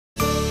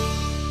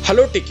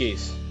Hello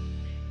Techies!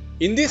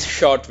 In this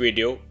short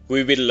video,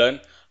 we will learn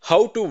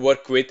how to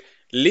work with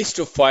list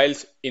of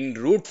files in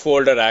root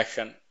folder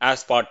action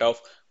as part of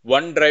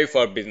OneDrive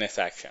for business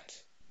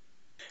actions.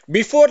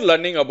 Before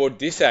learning about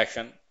this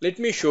action, let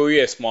me show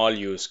you a small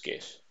use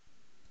case.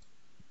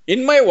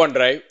 In my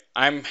OneDrive,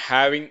 I'm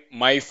having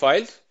my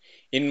files.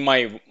 In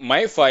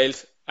my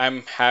files,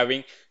 I'm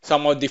having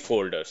some of the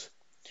folders.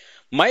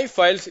 My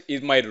files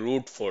is my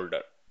root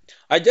folder.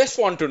 I just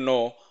want to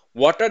know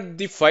what are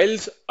the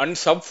files and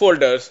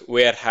subfolders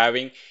we are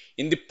having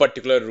in the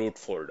particular root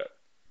folder.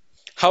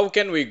 How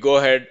can we go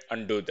ahead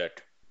and do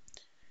that?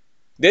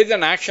 There is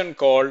an action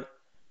called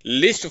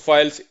list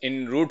files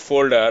in root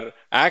folder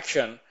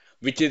action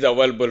which is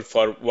available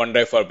for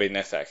OneDrive for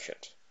business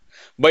actions.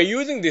 By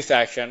using this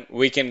action,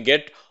 we can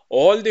get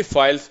all the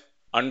files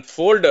and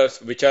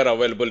folders which are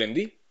available in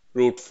the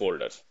root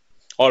folders.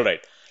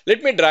 Alright,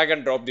 let me drag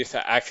and drop this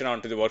action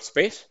onto the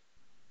workspace.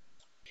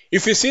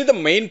 If you see, the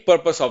main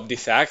purpose of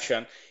this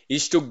action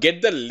is to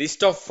get the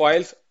list of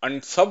files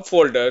and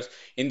subfolders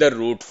in the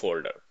root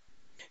folder.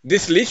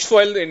 This list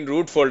file in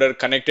root folder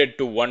connected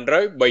to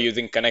OneDrive by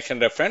using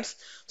connection reference,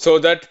 so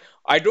that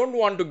I don't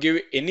want to give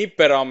any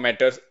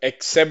parameters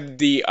except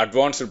the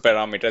advanced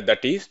parameter,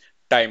 that is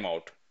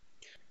timeout.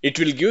 It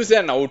will give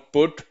an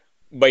output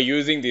by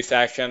using this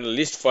action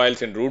list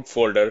files in root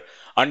folder,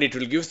 and it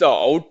will give the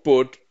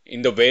output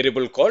in the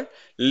variable called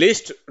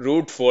list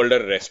root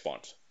folder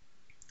response.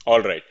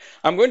 Alright,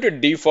 I'm going to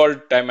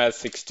default time as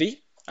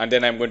 60 and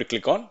then I'm going to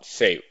click on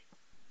save.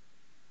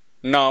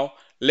 Now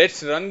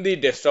let's run the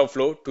desktop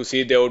flow to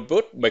see the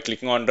output by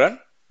clicking on run.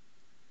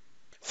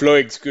 Flow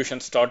execution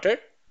started.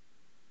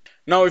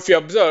 Now if you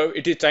observe,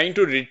 it is trying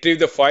to retrieve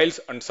the files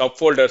and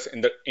subfolders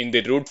in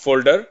the root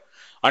folder,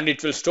 and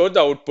it will store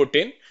the output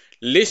in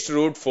list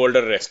root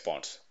folder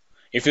response.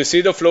 If you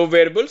see the flow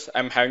variables,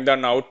 I'm having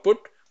an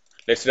output.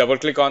 Let's double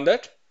click on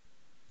that.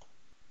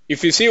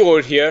 If you see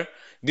over here,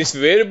 this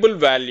variable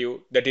value,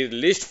 that is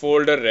list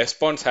folder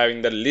response,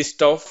 having the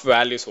list of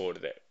values over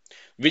there,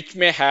 which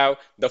may have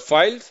the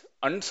files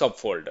and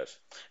subfolders.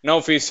 Now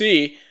if you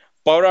see,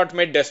 Power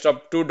Automate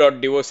Desktop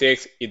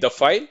 2.docx is the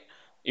file.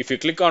 If you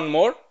click on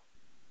more,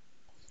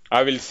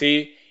 I will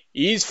see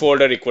is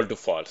folder equal to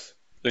false.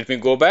 Let me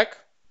go back,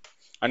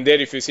 and there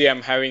if you see,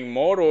 I'm having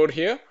more over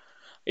here.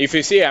 If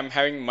you see, I'm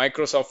having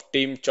Microsoft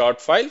Team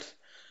chart files,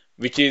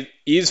 which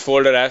is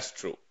folder as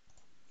true.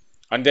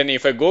 And then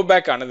if I go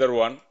back another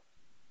one,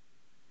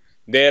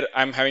 there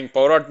I'm having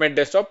Power Automate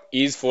Desktop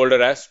is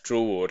folder as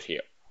true over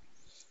here.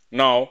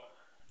 Now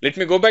let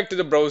me go back to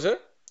the browser.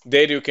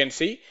 There you can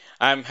see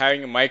I'm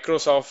having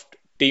Microsoft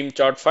Team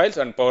chart files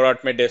and Power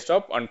Automate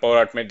Desktop and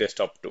Power Automate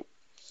Desktop 2.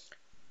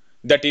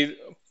 That is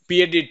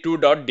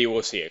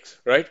pad2.docx,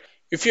 right?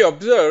 If you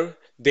observe,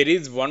 there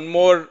is one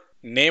more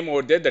name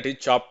over there, that is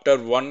chapter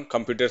 1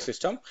 computer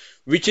system,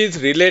 which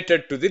is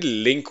related to the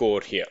link over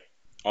here.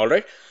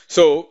 Alright,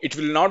 so it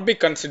will not be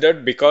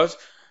considered, because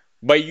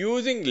by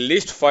using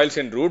list files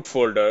in root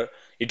folder,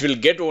 it will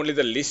get only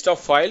the list of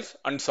files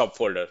and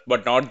subfolders,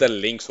 but not the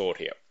links over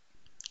here.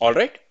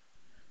 Alright.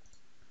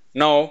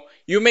 Now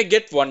you may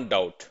get one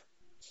doubt.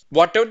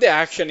 Whatever the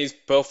action is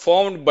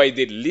performed by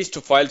the list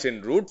files in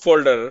root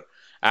folder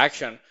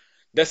action,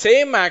 the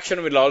same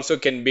action will also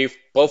can be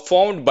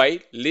performed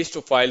by list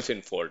files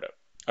in folder.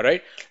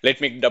 Alright.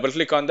 Let me double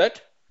click on that.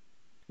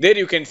 There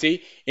you can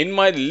see in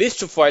my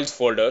list files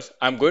folders,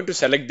 I'm going to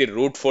select the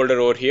root folder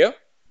over here.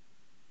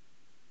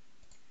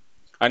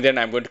 And then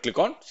I'm going to click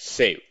on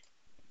save.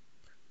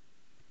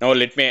 Now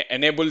let me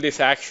enable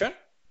this action.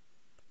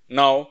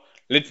 Now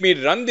let me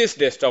run this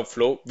desktop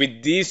flow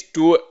with these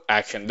two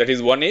actions. That is,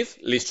 one is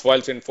list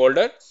files in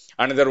folder,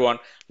 another one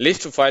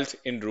list files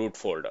in root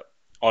folder.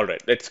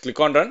 Alright, let's click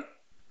on run.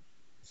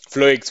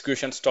 Flow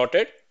execution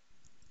started.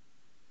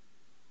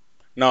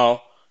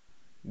 Now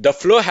the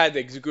flow has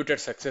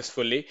executed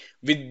successfully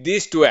with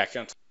these two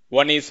actions.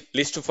 One is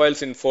list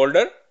files in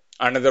folder,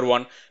 another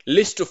one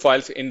list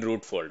files in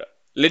root folder.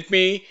 Let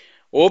me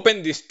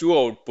open these two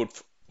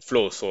output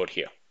flows over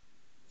here.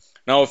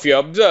 Now if you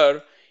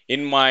observe,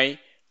 in my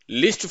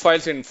list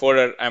files in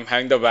folder, I'm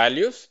having the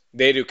values.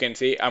 There you can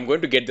see I'm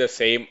going to get the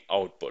same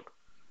output.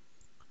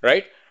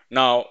 Right?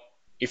 Now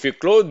if you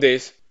close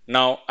this,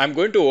 now I'm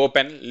going to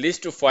open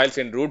list files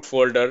in root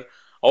folder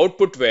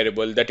output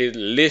variable, that is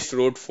list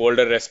root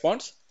folder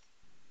response.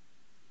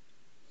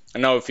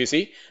 And now if you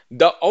see,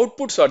 the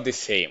outputs are the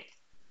same.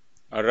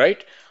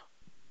 Alright.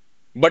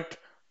 But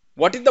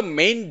what is the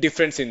main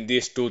difference in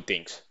these two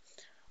things?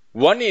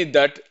 One is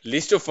that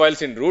list of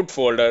files in root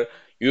folder,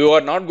 you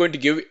are not going to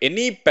give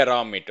any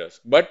parameters,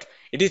 but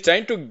it is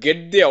trying to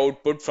get the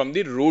output from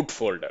the root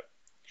folder.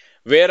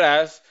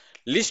 Whereas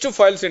list of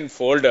files in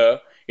folder,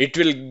 it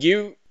will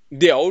give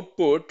the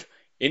output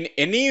in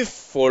any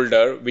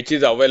folder which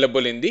is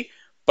available in the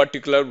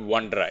particular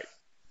OneDrive.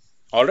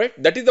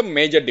 Alright, that is the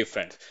major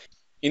difference.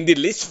 In the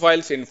list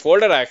files in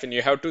folder action,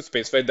 you have to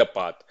specify the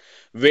path.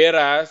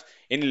 Whereas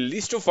in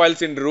list of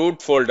files in root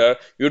folder,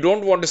 you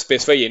don't want to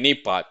specify any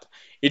path.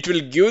 It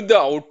will give the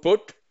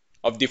output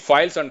of the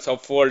files and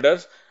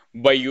subfolders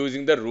by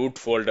using the root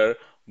folder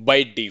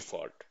by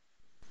default.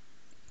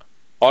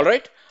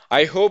 Alright,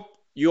 I hope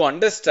you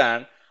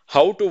understand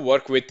how to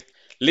work with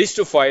list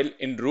to file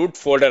in root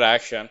folder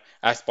action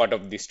as part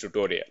of this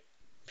tutorial.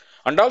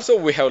 And also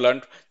we have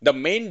learned the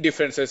main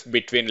differences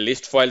between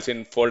list files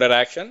in folder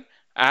action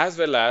as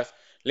well as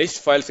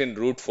list files in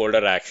root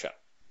folder action.